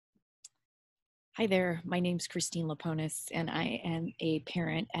Hi there. My name's Christine Laponis, and I am a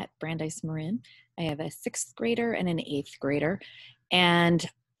parent at Brandeis Marin. I have a sixth grader and an eighth grader, and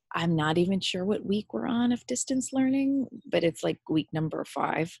I'm not even sure what week we're on of distance learning, but it's like week number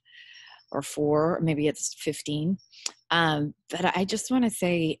 5 or 4, or maybe it's 15. But I just want to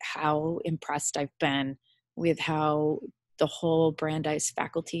say how impressed I've been with how the whole Brandeis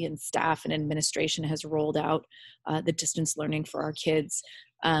faculty and staff and administration has rolled out the distance learning for our kids.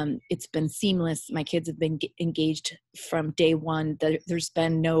 It's been seamless. My kids have been engaged from day one. There's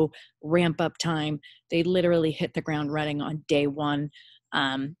been no ramp up time. They literally hit the ground running on day one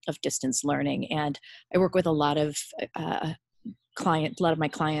of distance learning. And I work with uh, a lot of my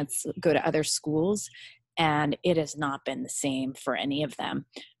clients go to other schools, and it has not been the same for any of them.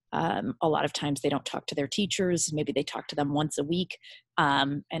 A lot of times they don't talk to their teachers. Maybe they talk to them once a week,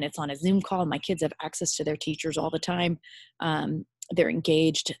 and it's on a Zoom call. My kids have access to their teachers all the time. They're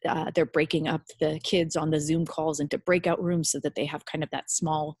engaged. They're breaking up the kids on the Zoom calls into breakout rooms so that they have kind of that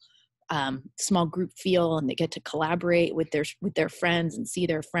small group feel, and they get to collaborate with their friends and see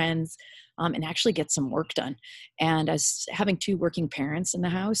their friends, and actually get some work done. And as having two working parents in the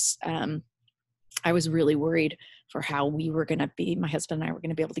house, I was really worried for how we were going to be, my husband and I were going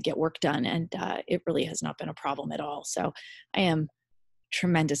to be able to get work done. And it really has not been a problem at all. So I am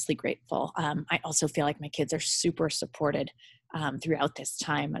tremendously grateful. I also feel like my kids are super supported throughout this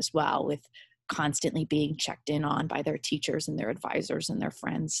time as well, with constantly being checked in on by their teachers and their advisors and their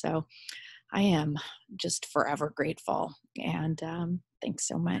friends. So I am just forever grateful. And thanks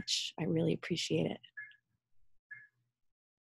so much. I really appreciate it.